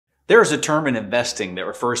There is a term in investing that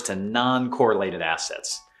refers to non-correlated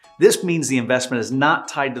assets. This means the investment is not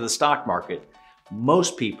tied to the stock market.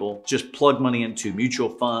 Most people just plug money into mutual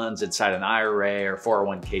funds inside an IRA or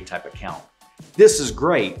 401k type account. This is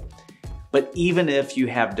great, but even if you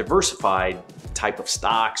have diversified type of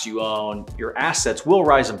stocks you own, your assets will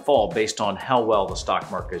rise and fall based on how well the stock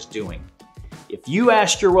market is doing. If you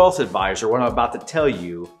ask your wealth advisor what I'm about to tell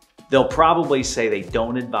you, they'll probably say they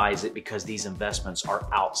don't advise it because these investments are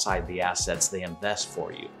outside the assets they invest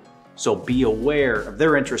for you. So be aware of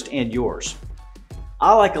their interest and yours.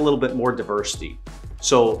 I like a little bit more diversity.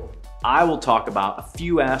 So I will talk about a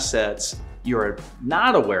few assets you're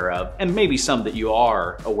not aware of, and maybe some that you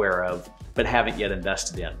are aware of, but haven't yet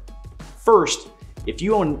invested in. First, if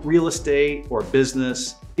you own real estate or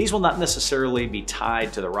business, these will not necessarily be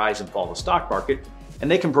tied to the rise and fall of the stock market, and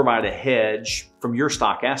they can provide a hedge from your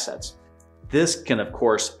stock assets. This can, of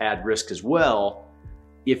course, add risk as well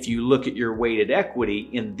if you look at your weighted equity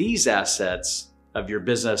in these assets of your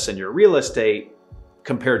business and your real estate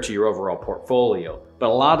compared to your overall portfolio. But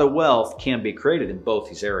a lot of wealth can be created in both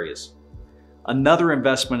these areas. Another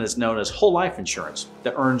investment is known as whole life insurance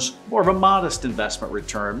that earns more of a modest investment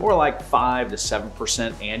return, more like 5 to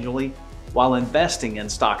 7% annually. While investing in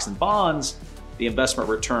stocks and bonds, the investment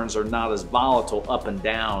returns are not as volatile up and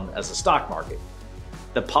down as the stock market.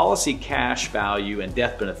 The policy cash value and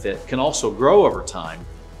death benefit can also grow over time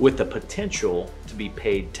with the potential to be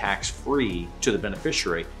paid tax-free to the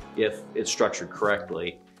beneficiary if it's structured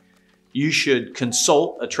correctly. You should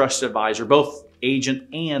consult a trusted advisor, both agent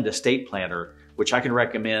and estate planner, which I can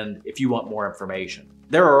recommend if you want more information.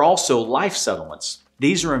 There are also life settlements.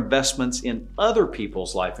 These are investments in other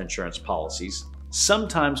people's life insurance policies.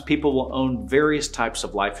 Sometimes people will own various types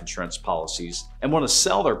of life insurance policies and want to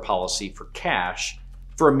sell their policy for cash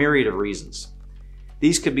for a myriad of reasons.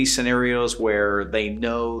 These could be scenarios where they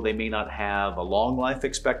know they may not have a long life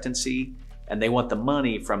expectancy and they want the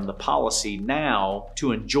money from the policy now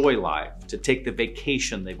to enjoy life, to take the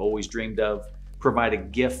vacation they've always dreamed of, provide a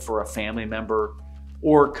gift for a family member,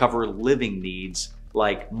 or cover living needs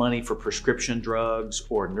like money for prescription drugs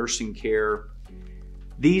or nursing care.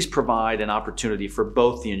 These provide an opportunity for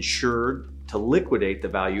both the insured to liquidate the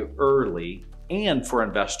value early and for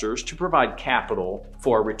investors to provide capital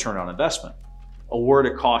for a return on investment. A word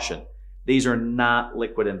of caution, these are not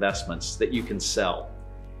liquid investments that you can sell.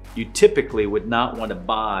 You typically would not want to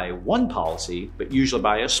buy one policy, but usually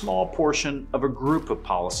buy a small portion of a group of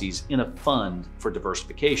policies in a fund for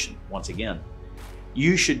diversification. Once again,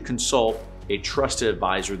 you should consult a trusted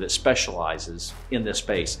advisor that specializes in this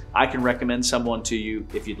space. I can recommend someone to you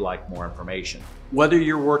if you'd like more information. Whether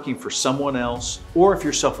you're working for someone else or if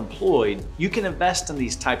you're self-employed, you can invest in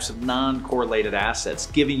these types of non-correlated assets,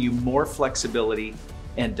 giving you more flexibility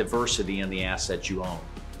and diversity in the assets you own.